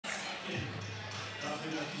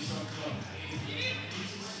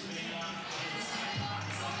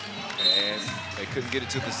And they couldn't get it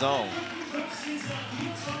to the zone.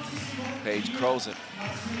 Paige Crozen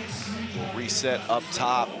will reset up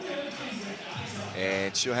top.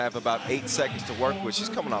 And she'll have about 8 seconds to work with. She's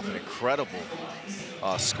coming off an incredible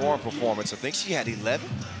scoring performance. I think she had 11.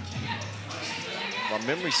 My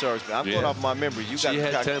memory serves me. I'm going off my memory. You got she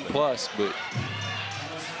had 10 plus, but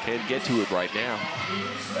can't get to it right now.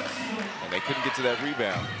 And they couldn't get to that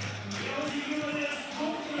rebound.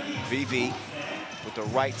 Vivi with the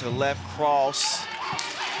right to left cross.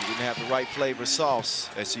 She didn't have the right flavor sauce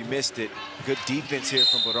as she missed it. Good defense here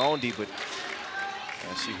from Burundi, but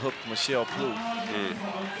she hooked Michelle Plouffe.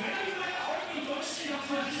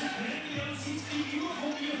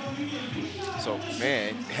 So,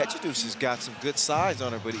 man, Hedgeduce has got some good size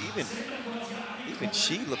on her, but even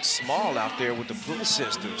she looks small out there with the Plouffe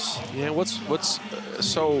sisters. Yeah, what's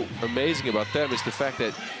so amazing about them is the fact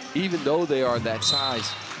that even though they are that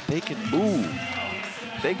size, they can move.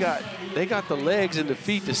 They got the legs and the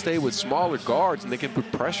feet to stay with smaller guards, and they can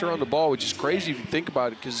put pressure on the ball, which is crazy if you think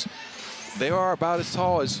about it, because they are about as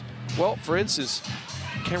tall as, well, for instance,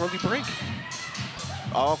 Kimberly Brink.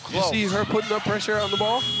 All close. You see her putting up pressure on the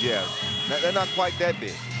ball? Yeah, they're not quite that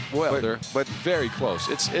big. Well, but very close.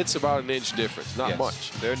 It's about an inch difference, not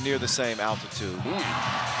much. They're near the same altitude.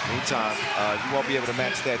 Meantime, you won't be able to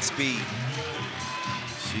match that speed.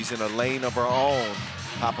 She's in a lane of her own.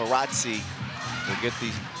 Paparazzi will get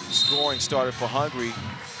the scoring started for Hungary,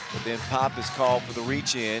 but then Pop is called for the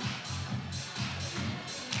reach in.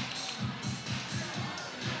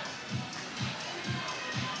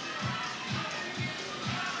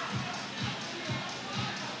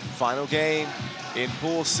 Final game in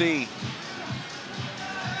Pool C.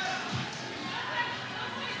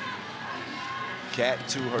 Kat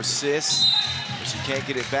to her sis, but she can't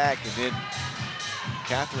get it back, and then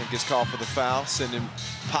Catherine gets called for the foul, sending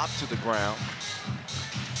Pop to the ground.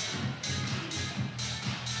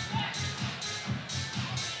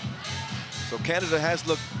 So Canada has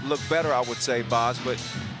looked better, I would say, Boz, but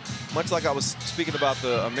much like I was speaking about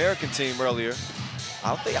the American team earlier,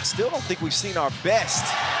 I still don't think we've seen our best.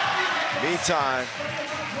 Meantime,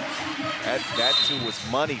 that too was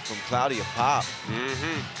money from Claudia Pop.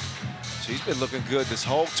 She's been looking good this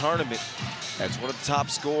whole tournament as one of the top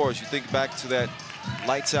scorers. You think back to that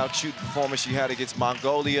lights out shoot performance she had against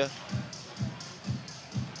Mongolia.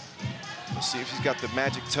 Let's see if she's got the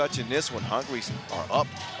magic touch in this one. Hungary are up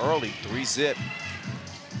early, 3-zip.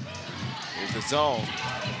 Here's the zone.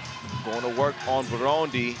 Going to work on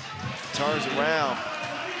Burundi. Turns around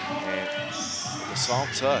and the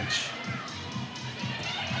soft touch.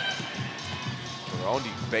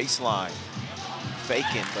 Burundi baseline.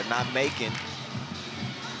 Faking, but not making.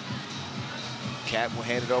 Kat will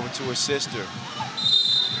hand it over to her sister.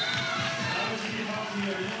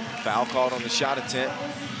 Foul called on the shot attempt.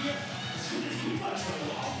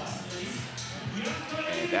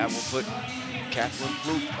 And that will put Catherine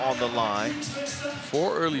Plouffe on the line.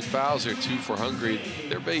 4 early fouls there too for Hungary.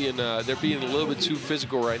 They're being a little bit too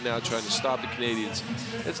physical right now, trying to stop the Canadians.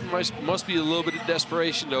 It must be a little bit of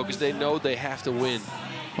desperation though, because they know they have to win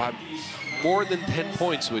by more than 10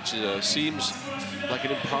 points, which seems like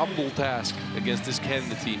an improbable task against this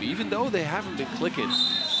Canada team, even though they haven't been clicking.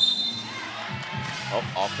 Oh,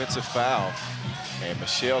 offensive foul. And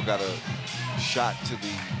Michelle got a shot to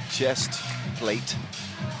the chest plate.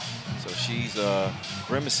 So she's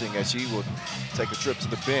grimacing as she will take a trip to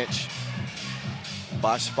the bench.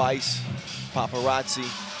 Bosch Spice, Paparazzi,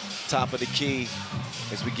 top of the key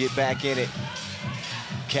as we get back in it.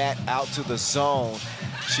 Kat out to the zone.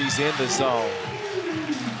 She's in the zone.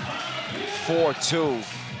 4-2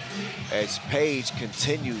 as Paige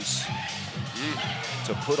continues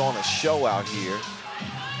to put on a show out here.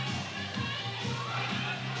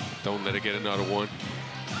 Don't let her get another one.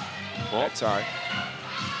 Well, that's all right.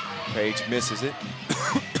 Paige misses it.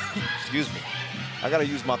 Excuse me. I gotta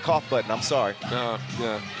use my cough button, I'm sorry. No,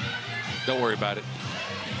 don't worry about it.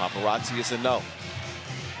 Paparazzi is a no.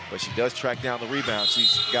 But she does track down the rebound.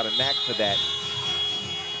 She's got a knack for that.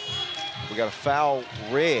 We got a foul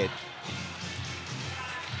red.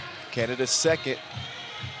 Canada's second.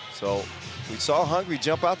 So we saw Hungary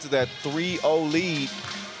jump out to that 3-0 lead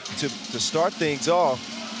to start things off.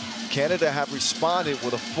 Canada have responded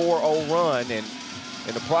with a 4-0 run, and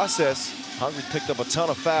in the process, Hungary picked up a ton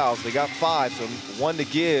of fouls. They got 5, so 1 to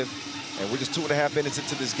give, and we're just 2.5 minutes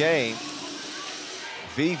into this game.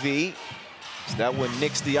 VV, so that one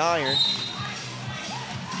nicks the iron.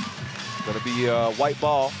 Gonna be a white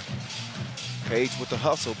ball. Paige with the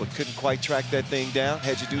hustle, but couldn't quite track that thing down.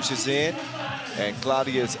 Hedgeduce is in. And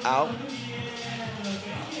Claudia's out.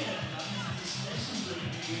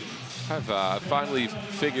 I've finally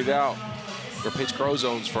figured out where Paige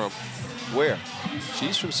Crozone's from. Where?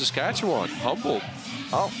 She's from Saskatchewan, Humboldt.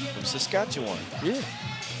 Oh, from Saskatchewan. Yeah.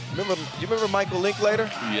 You remember Michael Linklater?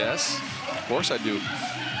 Yes, of course I do.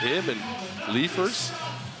 Him and Leafers.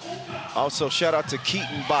 Also, shout out to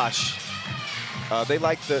Keaton Bosch. They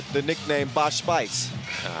like the nickname Bosch Spice.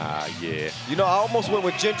 Yeah. You know, I almost went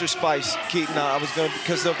with Ginger Spice, Keaton. I was going to,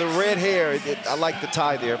 because of the red hair, I like the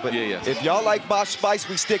tie there. But yeah. If y'all like Bosch Spice,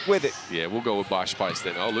 we stick with it. Yeah, we'll go with Bosch Spice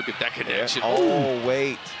then. Oh, look at that connection. Yeah. Oh,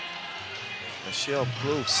 wait. Michelle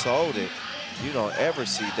Plouffe sold it. You don't ever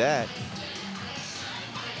see that.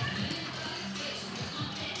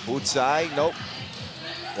 Outside, nope.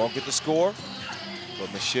 Won't get the score.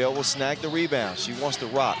 But Michelle will snag the rebound. She wants to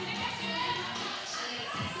rock.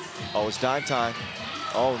 Oh, it's dime time.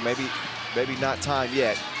 Oh, maybe not time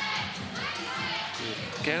yet.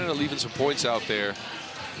 Canada leaving some points out there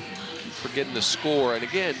for getting the score. And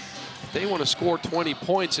again, they want to score 20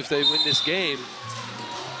 points if they win this game.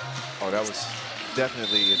 Oh, that was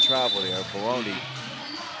definitely a travel there. Baroni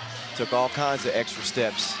took all kinds of extra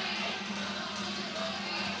steps.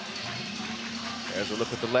 As we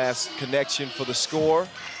look at the last connection for the score.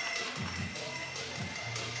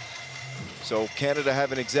 So Canada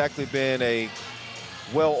haven't exactly been a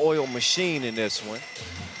well-oiled machine in this one.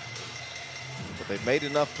 But they've made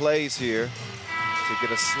enough plays here to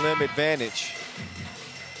get a slim advantage.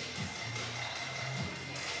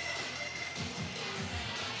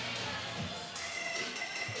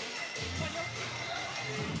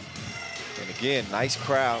 And again, nice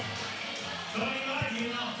crowd.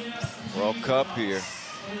 World Cup here.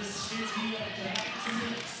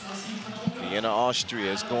 Vienna,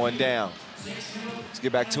 Austria is going down. Let's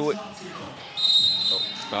get back to it.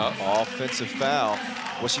 Offensive foul.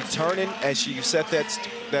 Was she turning as she set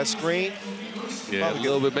that screen? Yeah, probably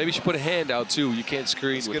a little bit. Maybe she put a hand out too. You can't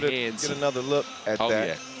screen with hands. Get another look at that.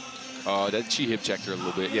 Yeah. Oh, that she hip checked her a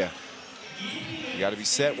little bit. Yeah. You got to be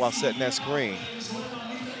set while setting that screen.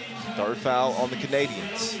 Third foul on the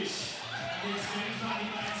Canadians.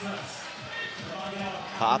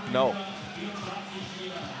 Pop, no.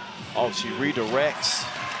 Oh, she redirects.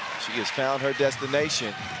 She has found her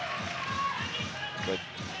destination. But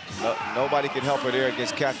nobody can help her there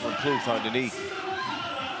against Catherine Plouffe underneath.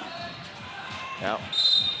 Now,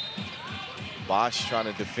 Bosch trying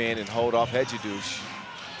to defend and hold off Hedjadouche.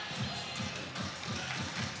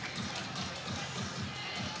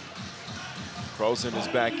 Crozon is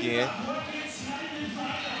back in.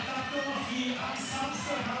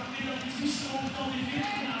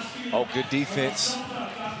 Oh, good defense.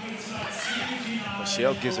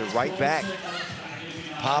 Michelle gives it right back.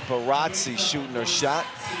 Paparazzi shooting her shot.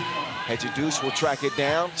 Hedjadouche will track it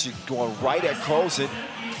down. She's going right at Crozon,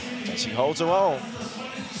 and she holds her own.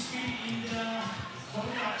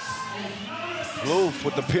 Plouffe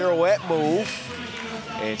with the pirouette move,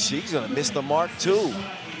 and she's gonna miss the mark too.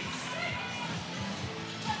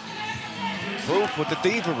 Plouffe with the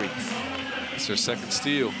thievery. It's her second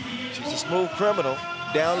steal. She's a smooth criminal.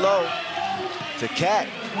 Down low to Cat.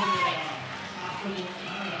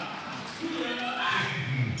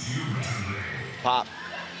 Pop.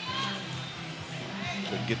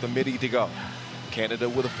 Couldn't get the midi to go. Canada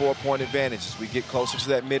with a 4-point advantage as we get closer to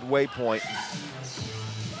that midway point.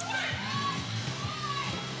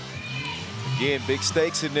 Again, big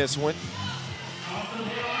stakes in this one.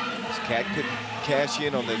 Cat could cash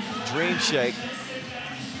in on the dream shake.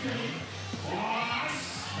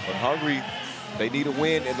 But Hungary, they need a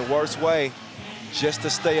win in the worst way just to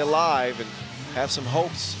stay alive and have some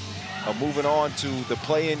hopes of moving on to the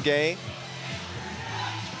play-in game.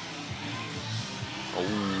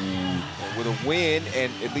 And with a win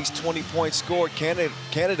and at least 20 points scored,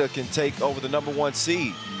 Canada can take over the #1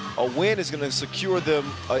 seed. A win is going to secure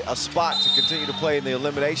them a spot to continue to play in the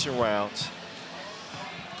elimination rounds.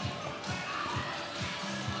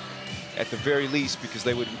 At the very least, because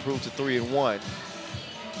they would improve to 3-1.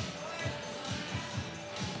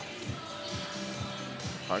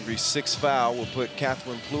 Hungary's 6th foul will put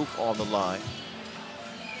Catherine Plouffe on the line.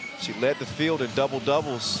 She led the field in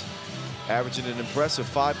double-doubles, averaging an impressive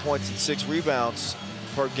 5 points and 6 rebounds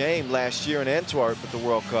per game last year in Antwerp at the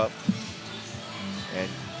World Cup. And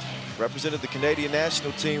represented the Canadian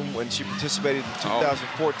national team when she participated in the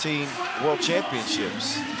 2014 World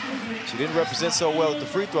Championships. She didn't represent so well at the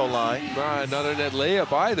free throw line. Right, not in that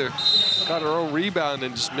layup either. Got her own rebound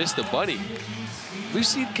and just missed the bunny. We've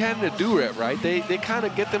seen Canada do that, right? They kind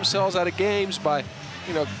of get themselves out of games by,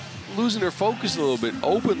 you know, losing their focus a little bit.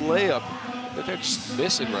 Open layup that they're just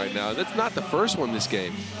missing right now. That's not the first one this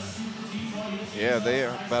game. Yeah, they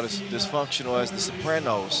are about as dysfunctional as the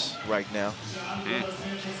Sopranos right now.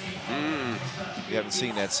 You haven't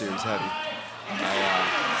seen that series, have you?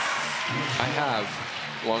 I have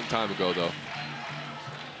a long time ago, though.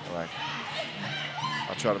 All right.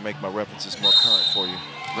 I'll try to make my references more current for you.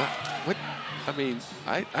 What? I mean,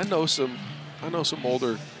 I know some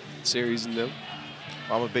older series in them.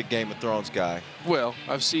 I'm a big Game of Thrones guy. Well,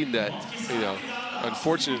 I've seen that, you know,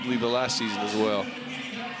 unfortunately the last season as well.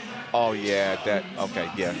 Oh, yeah, okay,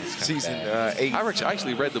 yeah. Season 8. I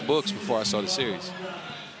actually read the books before I saw the series.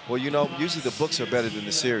 Well, you know, usually the books are better than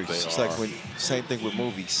the series. It's like same thing with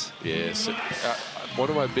movies. Yes. One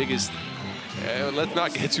of my biggest, let's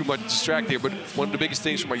not get too much distracted here, but one of the biggest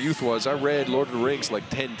things from my youth was I read Lord of the Rings like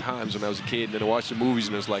 10 times when I was a kid, and then I watched the movies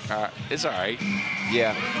and it was like, it's all right.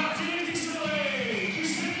 Yeah.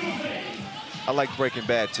 I like Breaking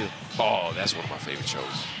Bad, too. Oh, that's one of my favorite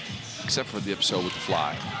shows, except for the episode with the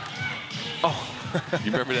fly. Oh.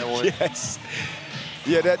 You remember that one? Yes.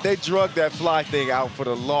 Yeah, they drugged that fly thing out for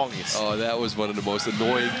the longest. Oh, that was one of the most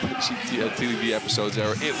annoying TV episodes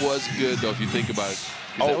ever. It was good, though, if you think about it.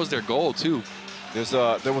 That was their goal, too.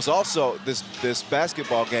 There was also this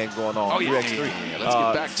basketball game going on. Oh, yeah. 3x3. Yeah. Let's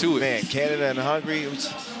get back to it. Man, Canada and Hungary,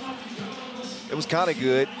 it was kind of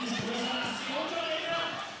good.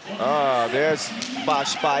 There's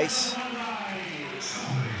Bosch Spice.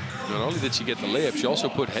 Not only did she get the layup, she also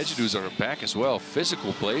put Hedgedu's on her back as well.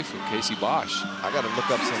 Physical play from Casey Bosch. I got to look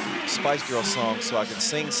up some Spice Girl songs so I can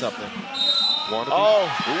sing something. Wannabe? Oh!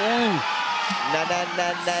 Ooh! Na na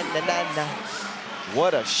na na na na na.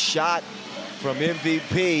 What a shot from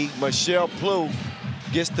MVP. Michelle Plouffe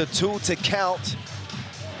gets the 2 to count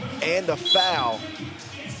and the foul.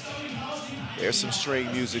 There's some string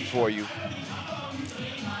music for you.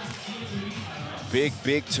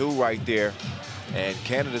 Big 2 right there. And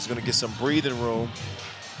Canada's going to get some breathing room.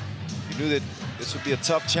 You knew that this would be a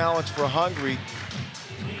tough challenge for Hungary.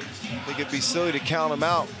 I think it'd be silly to count them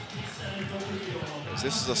out.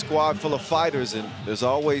 This is a squad full of fighters, and there's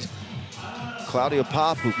always Claudia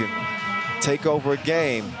Pop who can take over a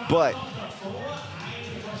game. But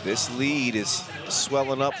this lead is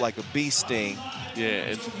swelling up like a bee sting. Yeah,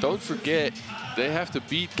 and don't forget, they have to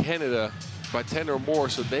beat Canada by 10 or more,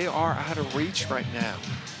 so they are out of reach right now.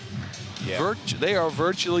 Yeah. They are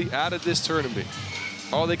virtually out of this tournament.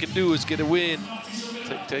 All they can do is get a win,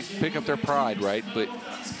 pick up their pride, right? But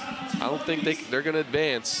I don't think they're going to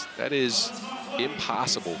advance. That is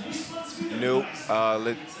impossible. Nope.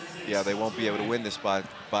 Yeah, they won't be able to win this by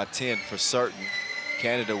 10 for certain.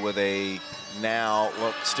 Canada with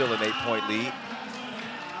still an 8-point lead,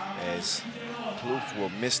 as Plouffe will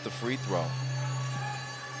miss the free throw.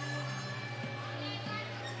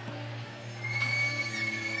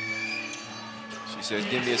 She says,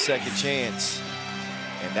 give me a second chance.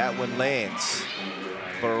 And that one lands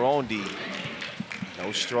for Rondi.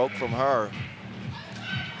 No stroke from her.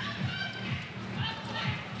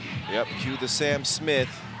 Yep, cue the Sam Smith.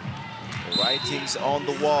 The writing's on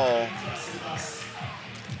the wall.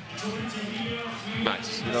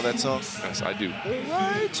 Nice. You know that song? Yes, I do.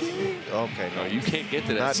 Okay, no, you can't get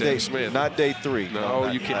to that Sam Smith. Not day 3.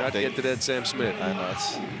 No, you cannot get to that Sam Smith. I know,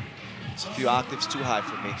 it's a few octaves too high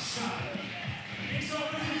for me.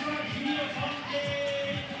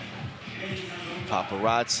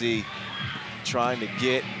 Paparazzi trying to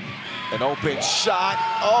get an open shot.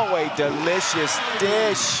 Oh, a delicious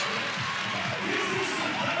dish.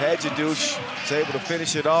 Hedgedush is able to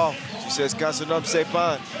finish it off. She says, "Casanum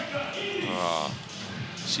sepan."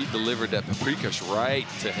 She delivered that paprika right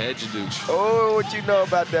to Hedgedush. Oh, what you know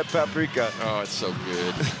about that paprika? Oh, it's so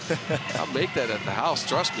good. I'll make that at the house,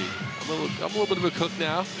 trust me. I'm a little bit of a cook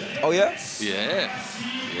now. Oh, yeah? Yeah.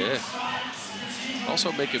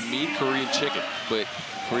 Also make a mean Korean chicken, but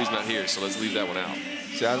Korea's not here, so let's leave that one out.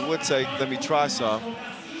 See, I would say, let me try some,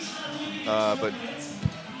 but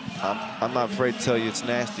I'm not afraid to tell you it's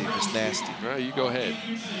nasty if it's nasty. All right, you go ahead.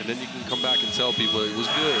 And then you can come back and tell people it was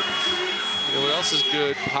good. You know what else is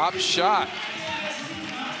good? Pop shot.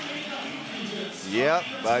 Yeah,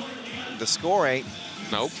 but the score ain't.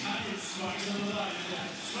 Nope.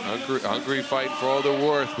 Hungary fighting for all their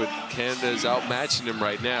worth, but Canada is outmatching them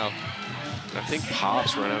right now. And I think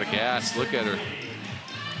Pop's run out of gas. Look at her.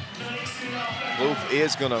 Plouffe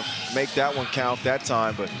is going to make that one count that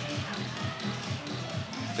time, but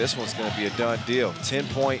this one's going to be a done deal.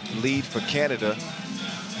 10-point lead for Canada.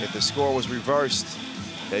 If the score was reversed,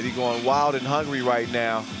 they'd be going wild in Hungary right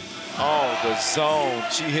now. Oh, the zone.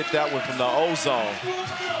 She hit that one from the O-zone.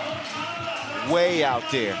 Way out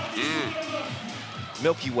there.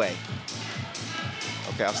 Milky Way.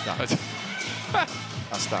 Okay, I'll stop.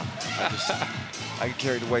 I'll stop. I get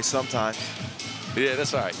carried away sometimes. Yeah,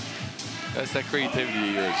 that's all right. That's that creativity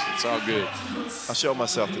of yours. It's all good. I'll show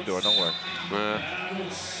myself the door. Don't worry.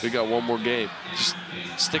 We got one more game. Just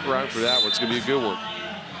stick around for that one. It's going to be a good one.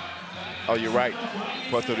 Oh, you're right.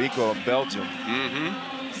 Puerto Rico and Belgium.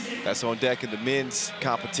 Mm-hmm. That's on deck in the men's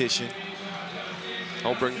competition.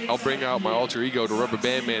 I'll bring out my alter ego to Rubber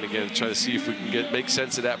Band Man again and try to see if we can make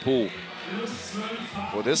sense of that pool.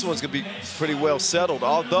 Well, this one's going to be pretty well settled,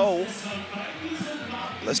 although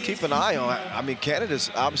let's keep an eye on it. I mean, Canada's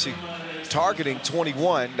obviously targeting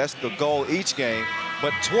 21. That's the goal each game.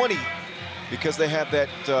 But 20, because they have that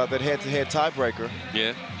head-to-head tiebreaker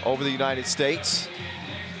over the United States.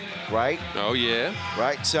 Right? Oh, yeah.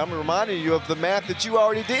 Right. So I'm reminding you of the math that you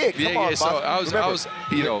already did. Come on, so I was,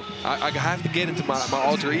 you know, I have to get into my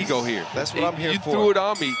alter ego here. That's what I'm here for. You threw it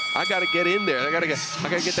on me. I got to get in there. I got to get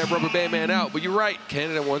that Rubber Band Man out. But you're right.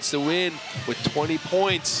 Canada wants to win with 20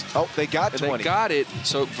 points. Oh, they got 20. They got it.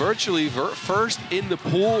 So virtually first in the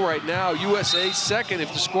pool right now. USA second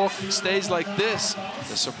if the score stays like this.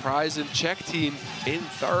 The surprise and Czech team in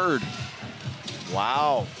third.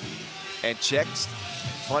 Wow. And Czech's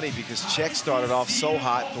funny because Czech started off so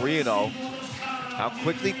hot, 3-0. How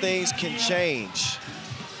quickly things can change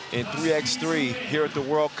in 3x3 here at the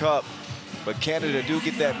World Cup. But Canada do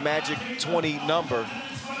get that magic 20 number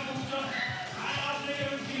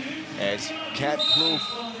as Kat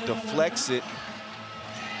Plouffe deflects it.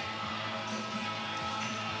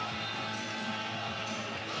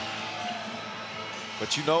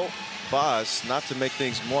 But you know, Boz, not to make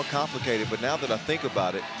things more complicated, but now that I think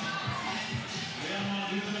about it,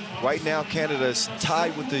 right now, Canada is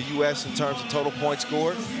tied with the U.S. in terms of total points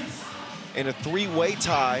scored. In a three-way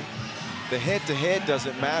tie, the head-to-head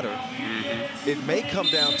doesn't matter. Mm-hmm. It may come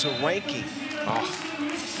down to ranking. Oh,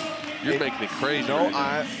 you're making it crazy. No,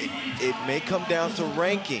 right it may come down to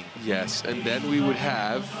ranking. Yes, and then we would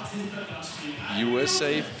have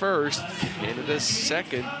USA first, Canada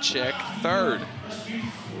second, Czech third.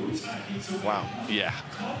 Wow. Yeah.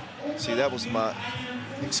 See, that was my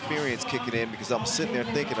experience kicking in because I'm sitting there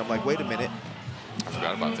thinking, I'm like, wait a minute. I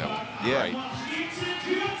forgot about that one. Yeah. Right.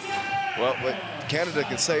 Well, Canada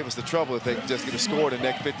can save us the trouble if they just get a score in the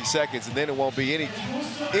next 50 seconds, and then it won't be any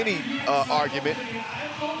argument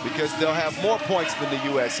because they'll have more points than the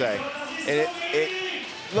USA. And it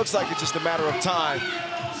looks like it's just a matter of time.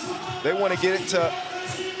 They want to get it to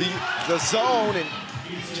the zone and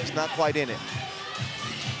just not quite in it.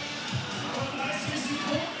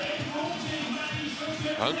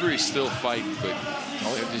 Hungary's still fighting, but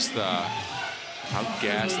they're just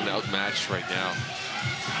outgassed and outmatched right now.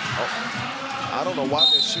 Oh, I don't know why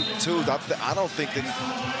they're shooting twos. I don't think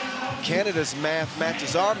that Canada's math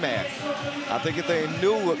matches our math. I think if they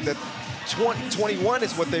knew that 21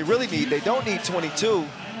 is what they really need, they don't need 22,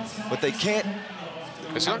 but they can't.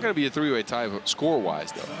 It's not going to be a three-way tie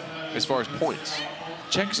score-wise, though, as far as points.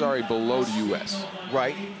 Czech's already below the U.S.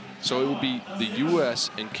 Right. So it would be the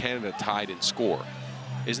U.S. and Canada tied in score.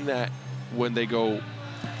 Isn't that when they go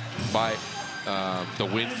by the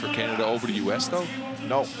win for Canada over the U.S., though?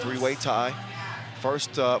 No, three-way tie.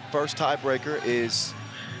 First tiebreaker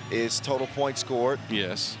is total points scored.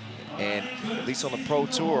 Yes. And at least on the Pro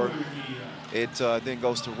Tour, it then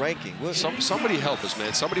goes to ranking. Somebody help us,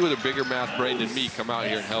 man. Somebody with a bigger math brain than me come out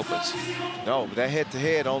here and help us. No, that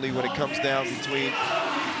head-to-head only when it comes down between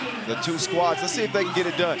the two squads. Let's see if they can get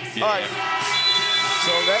it done. Yeah. All right.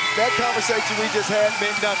 So that conversation we just had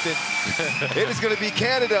meant nothing. It is going to be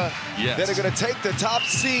Canada that are going to take the top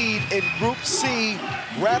seed in Group C,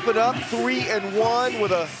 wrap it up 3-1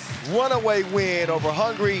 with a runaway win over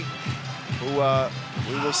Hungary, who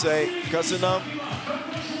we will say Kasanam,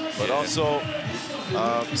 but also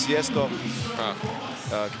Siesto.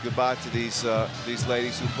 Goodbye to these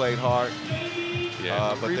ladies who played hard,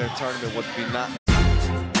 but their tournament would be not